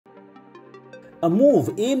a move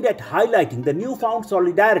aimed at highlighting the newfound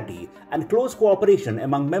solidarity and close cooperation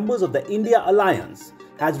among members of the India alliance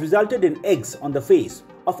has resulted in eggs on the face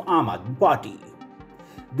of Aam Aadmi Party.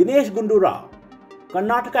 Dinesh Gundu Rao,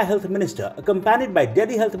 Karnataka Health Minister, accompanied by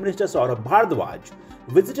Delhi Health Minister Saurabh Bharadwaj,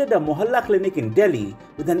 visited a Mohalla clinic in Delhi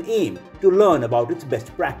with an aim to learn about its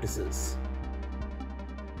best practices.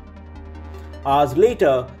 Hours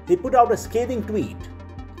later, he put out a scathing tweet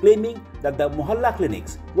claiming that the Mohalla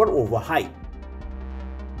clinics were overhyped.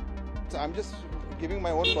 I'm just giving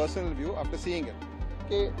my own personal view after seeing it.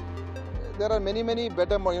 Okay, there are many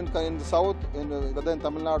better in the south, whether in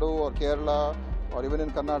Tamil Nadu or Kerala or even in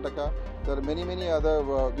Karnataka. There are many other.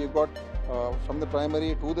 We've got from the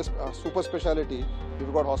primary to the super speciality.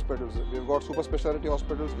 We've got hospitals. We've got super speciality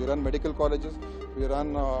hospitals. We run medical colleges. We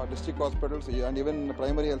run district hospitals and even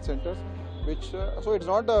primary health centers. So it's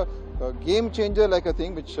not a game changer like a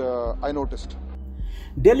thing which I noticed.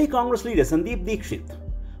 Delhi Congress leader Sandeep Dikshit,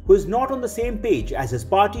 who is not on the same page as his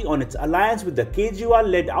party on its alliance with the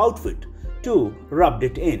Kejriwal-led outfit, too rubbed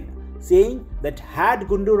it in, saying that had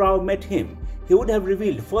Gundu Rao met him, he would have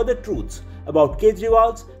revealed further truths about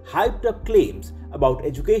Kejriwal's hyped-up claims about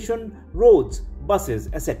education, roads, buses,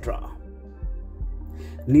 etc.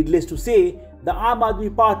 Needless to say, the Aam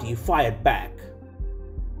Aadmi Party fired back.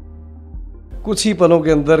 कुछ ही पलों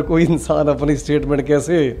के अंदर कोई इंसान अपनी statement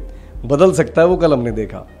कैसे बदल सकता है वो कल हमने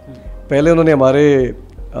देखा। पहले उन्होंने हमारे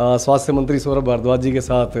स्वास्थ्य मंत्री सौरभ भारद्वाज जी के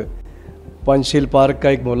साथ पंचशील पार्क का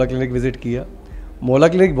एक मोहल्ला क्लिनिक विजिट किया। मोहल्ला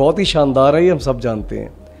क्लिनिक बहुत ही शानदार है, ये हम सब जानते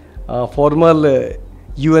हैं। फॉर्मल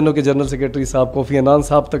यूएनओ के जनरल सेक्रेटरी साहब कोफी अन्नान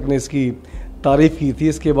साहब तक ने इसकी तारीफ़ की थी।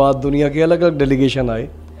 इसके बाद दुनिया के अलग अलग डेलीगेशन आए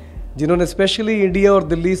जिन्होंने स्पेशली इंडिया और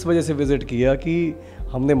दिल्ली इस वजह से विज़िट किया कि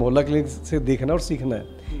हमने मोहल्ला क्लिनिक से देखना और सीखना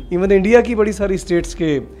है। इवन इंडिया की बड़ी सारी स्टेट्स के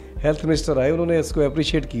हेल्थ मिनिस्टर आए, उन्होंने इसको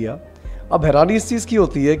अप्रिशिएट किया। अब हैरानी इस चीज़ की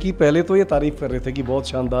होती है कि पहले तो ये तारीफ़ कर रहे थे कि बहुत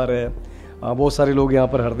शानदार है, बहुत सारे लोग यहाँ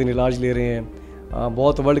पर हर दिन इलाज ले रहे हैं,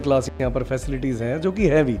 बहुत वर्ल्ड क्लास यहाँ पर फैसिलिटीज़ हैं, जो कि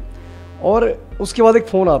हैं भी। और उसके बाद एक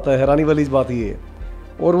फ़ोन आता है, हैरानी वाली बात ये है,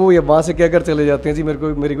 और वो ये वहाँ से कहकर चले जाते हैं जी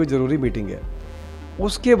मेरी कोई ज़रूरी मीटिंग है।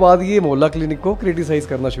 उसके बाद ये मोहल्ला क्लिनिक को क्रिटिसाइज़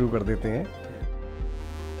करना शुरू कर देते हैं।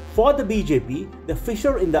 For the BJP, the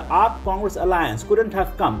fissure in the AAP Congress alliance couldn't have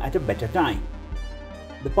come at a better time.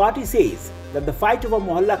 The party says that the fight over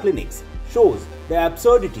Mohalla clinics shows the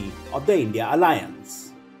absurdity of the India alliance.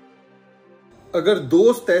 अगर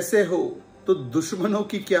दोस्त ऐसे हो तो दुश्मनों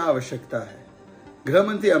की क्या आवश्यकता है। गृह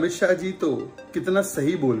मंत्री अमित शाह जी तो कितना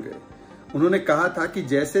सही बोल गए। उन्होंने कहा था कि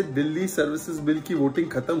जैसे दिल्ली सर्विसेज बिल की वोटिंग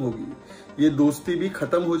खत्म होगी, ये दोस्ती भी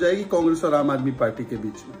खत्म हो जाएगी कांग्रेस और आम आदमी पार्टी के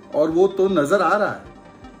बीच में, और वो तो नजर आ रहा है।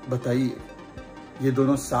 बताइए, ये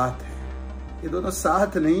दोनों साथ हैं, ये दोनों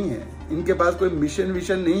साथ नहीं है। इनके पास कोई मिशन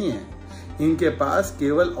विशन नहीं है। इनके पास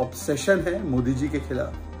केवल ऑब्सेशन है मोदी जी के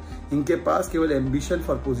खिलाफ। इनके पास केवल एम्बिशन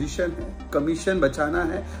फॉर पोजीशन है, कमीशन बचाना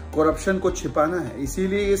है, करप्शन को छिपाना है।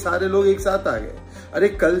 इसीलिए ये सारे लोग एक साथ आ गए। अरे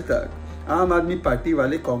कल तक आम आदमी पार्टी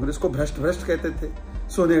वाले कांग्रेस को भ्रष्ट कहते थे,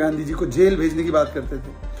 सोनिया गांधी जी को जेल भेजने की बात करते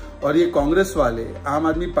थे, और ये कांग्रेस वाले आम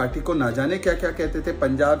आदमी पार्टी को ना जाने क्या क्या कहते थे।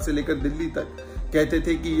 पंजाब से लेकर दिल्ली तक कहते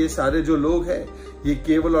थे कि ये सारे जो लोग हैं ये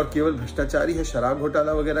केवल और केवल भ्रष्टाचारी है, शराब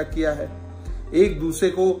घोटाला वगैरह किया है। एक दूसरे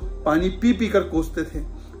को पानी पी कर कोसते थे।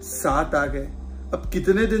 साथ आ गए, अब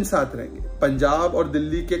कितने दिन साथ रहेंगे। पंजाब और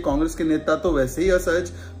दिल्ली के कांग्रेस के नेता तो वैसे ही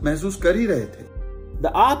असहज महसूस कर ही रहे थे।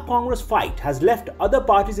 The AAP Congress fight has left other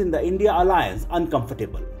parties in the India alliance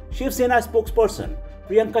uncomfortable. Shiv Sena spokesperson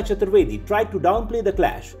Priyanka Chaturvedi tried to downplay the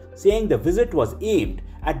clash, saying the visit was aimed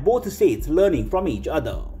at both states learning from each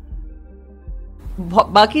other.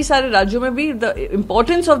 बाकी सारे राज्यों में भी the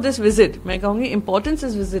importance of this visit, मैं कहूँगी importance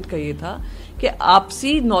इस visit का ये था कि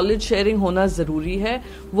आपसी नॉलेज शेयरिंग होना ज़रूरी है।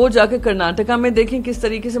 वो जाकर कर्नाटका में देखें किस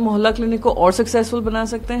तरीके से मोहल्ला क्लिनिक को और सक्सेसफुल बना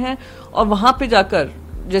सकते हैं, और वहाँ पे जाकर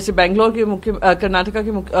जैसे बेंगलोर के कर्नाटका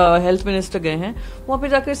के हेल्थ मिनिस्टर गए हैं, वहाँ पे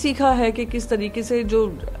जाकर सीखा है कि किस तरीके से जो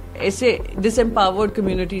ऐसे डिसएम्पावर्ड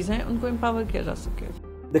कम्युनिटीज़ हैं उनको एम्पावर किया जा सके।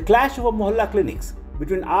 The clash over Mohalla clinics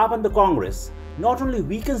between AAP and the Congress not only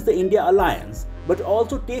weakens the India alliance but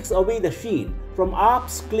also takes away the sheen from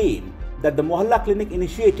AAP's claim that the Mohalla clinic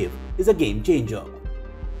initiative is a game changer.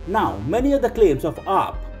 Now, many of the claims of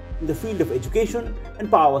AAP in the field of education and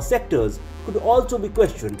power sectors could also be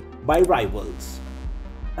questioned by rivals.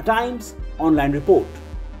 A Times online report.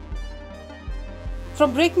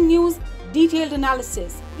 From breaking news, detailed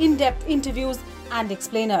analysis, in-depth interviews and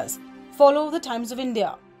explainers, follow the Times of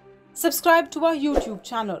India. Subscribe to our YouTube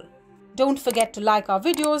channel. Don't forget to like our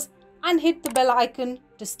videos and hit the bell icon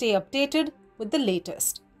to stay updated with the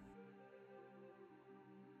latest.